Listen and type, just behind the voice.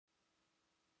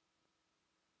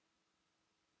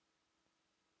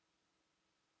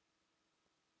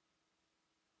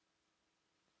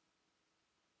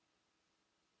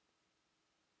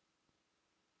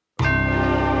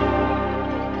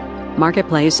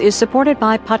Marketplace is supported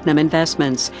by Putnam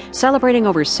Investments, celebrating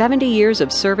over 70 years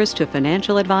of service to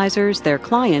financial advisors, their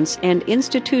clients, and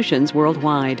institutions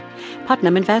worldwide.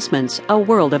 Putnam Investments, a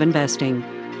world of investing.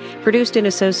 Produced in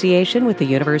association with the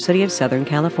University of Southern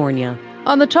California.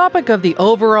 On the topic of the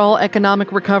overall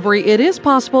economic recovery, it is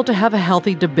possible to have a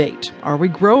healthy debate. Are we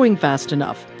growing fast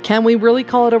enough? Can we really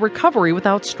call it a recovery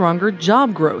without stronger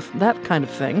job growth? That kind of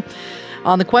thing.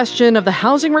 On the question of the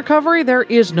housing recovery, there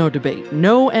is no debate,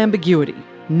 no ambiguity,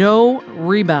 no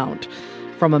rebound.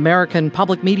 From American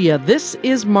Public Media, this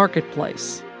is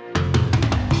Marketplace.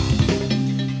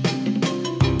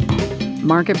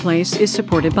 Marketplace is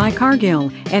supported by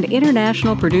Cargill, an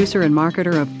international producer and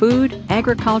marketer of food,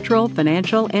 agricultural,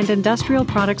 financial, and industrial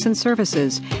products and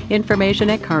services. Information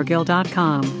at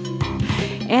cargill.com.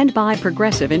 And by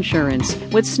Progressive Insurance,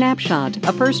 with Snapshot,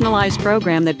 a personalized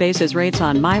program that bases rates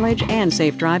on mileage and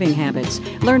safe driving habits.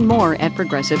 Learn more at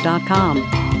progressive.com.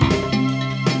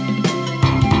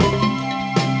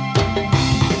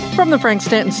 From the Frank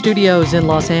Stanton Studios in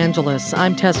Los Angeles,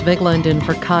 I'm Tess Vigland in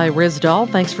for Kai Ryssdal.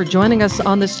 Thanks for joining us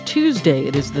on this Tuesday.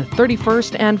 It is the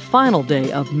 31st and final day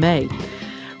of May.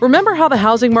 Remember how the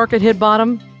housing market hit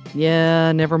bottom?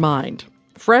 Yeah, never mind.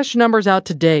 Fresh numbers out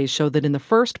today show that in the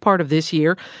first part of this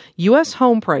year, U.S.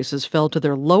 home prices fell to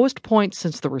their lowest point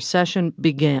since the recession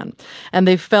began. And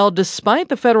they fell despite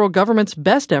the federal government's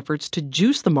best efforts to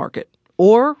juice the market.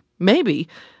 Or maybe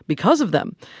because of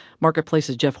them.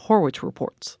 Marketplace's Jeff Horwich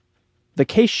reports. The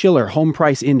Case-Shiller Home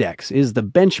Price Index is the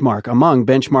benchmark among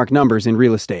benchmark numbers in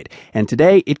real estate, and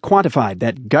today it quantified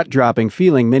that gut-dropping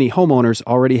feeling many homeowners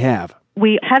already have.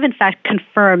 We have, in fact,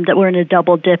 confirmed that we're in a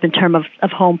double dip in terms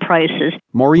of home prices.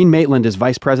 Maureen Maitland is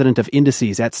Vice President of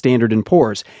Indices at Standard &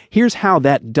 Poor's. Here's how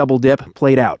that double dip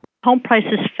played out. Home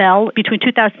prices fell between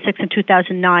 2006 and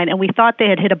 2009, and we thought they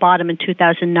had hit a bottom in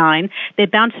 2009. They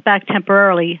bounced back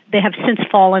temporarily. They have since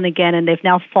fallen again, and they've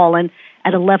now fallen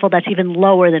at a level that's even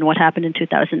lower than what happened in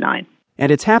 2009.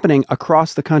 And it's happening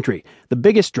across the country. The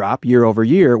biggest drop year over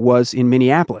year was in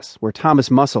Minneapolis, where Thomas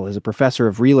Mussel is a professor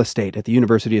of real estate at the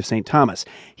University of St. Thomas.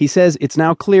 He says it's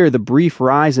now clear the brief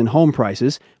rise in home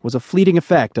prices was a fleeting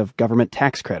effect of government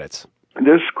tax credits.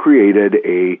 This created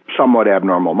a somewhat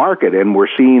abnormal market, and we're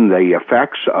seeing the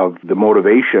effects of the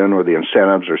motivation or the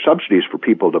incentives or subsidies for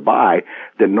people to buy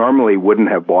that normally wouldn't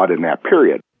have bought in that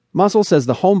period. Mussel says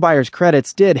the home buyers'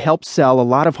 credits did help sell a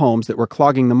lot of homes that were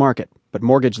clogging the market, but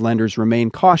mortgage lenders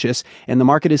remain cautious, and the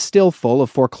market is still full of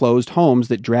foreclosed homes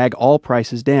that drag all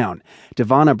prices down.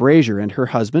 Devonna Brazier and her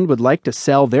husband would like to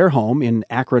sell their home in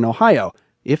Akron, Ohio,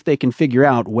 if they can figure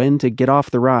out when to get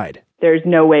off the ride. There's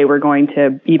no way we're going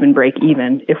to even break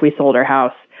even if we sold our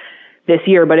house this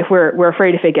year, but if we're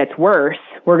afraid if it gets worse,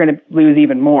 we're going to lose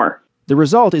even more. The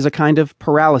result is a kind of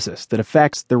paralysis that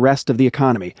affects the rest of the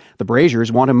economy. The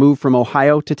Braziers want to move from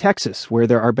Ohio to Texas, where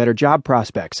there are better job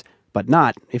prospects, but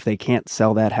not if they can't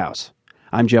sell that house.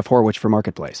 I'm Jeff Horwich for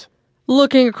Marketplace.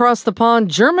 Looking across the pond,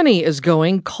 Germany is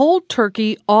going cold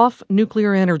turkey off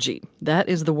nuclear energy. That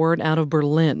is the word out of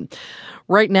Berlin.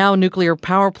 Right now, nuclear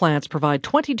power plants provide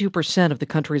 22% of the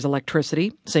country's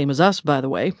electricity, same as us, by the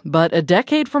way. But a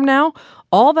decade from now,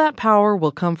 all that power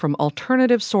will come from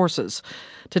alternative sources.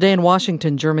 Today in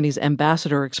Washington, Germany's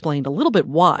ambassador explained a little bit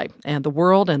why, and the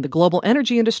world and the global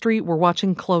energy industry were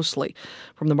watching closely.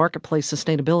 From the Marketplace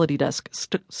Sustainability Desk,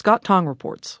 Scott Tong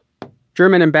reports.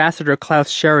 German Ambassador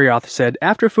Klaus Scheriauth said,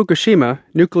 after Fukushima,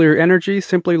 nuclear energy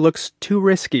simply looks too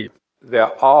risky.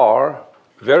 There are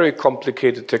very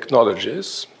complicated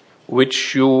technologies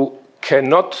which you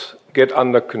cannot get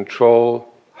under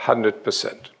control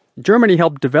 100%. Germany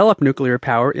helped develop nuclear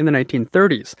power in the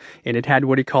 1930s, and it had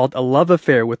what he called a love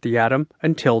affair with the atom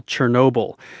until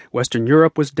Chernobyl. Western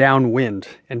Europe was downwind,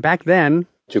 and back then,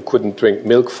 you couldn't drink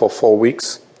milk for 4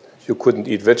 weeks, you couldn't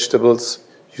eat vegetables,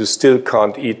 you still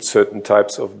can't eat certain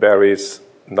types of berries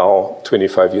now,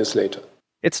 25 years later.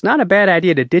 It's not a bad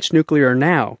idea to ditch nuclear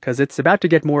now, because it's about to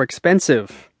get more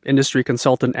expensive. Industry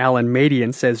consultant Alan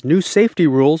Madian says new safety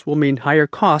rules will mean higher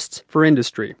costs for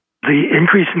industry. The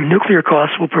increase in nuclear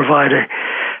costs will provide an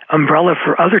umbrella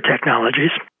for other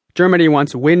technologies. Germany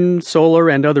wants wind, solar,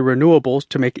 and other renewables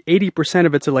to make 80%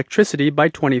 of its electricity by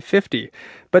 2050.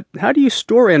 But how do you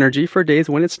store energy for days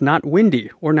when it's not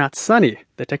windy or not sunny?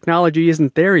 The technology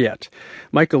isn't there yet.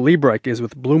 Michael Liebreich is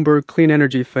with Bloomberg Clean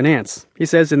Energy Finance. He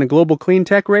says in the global clean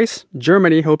tech race,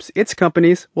 Germany hopes its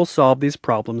companies will solve these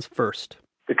problems first.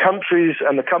 The countries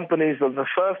and the companies that are the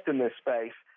first in this space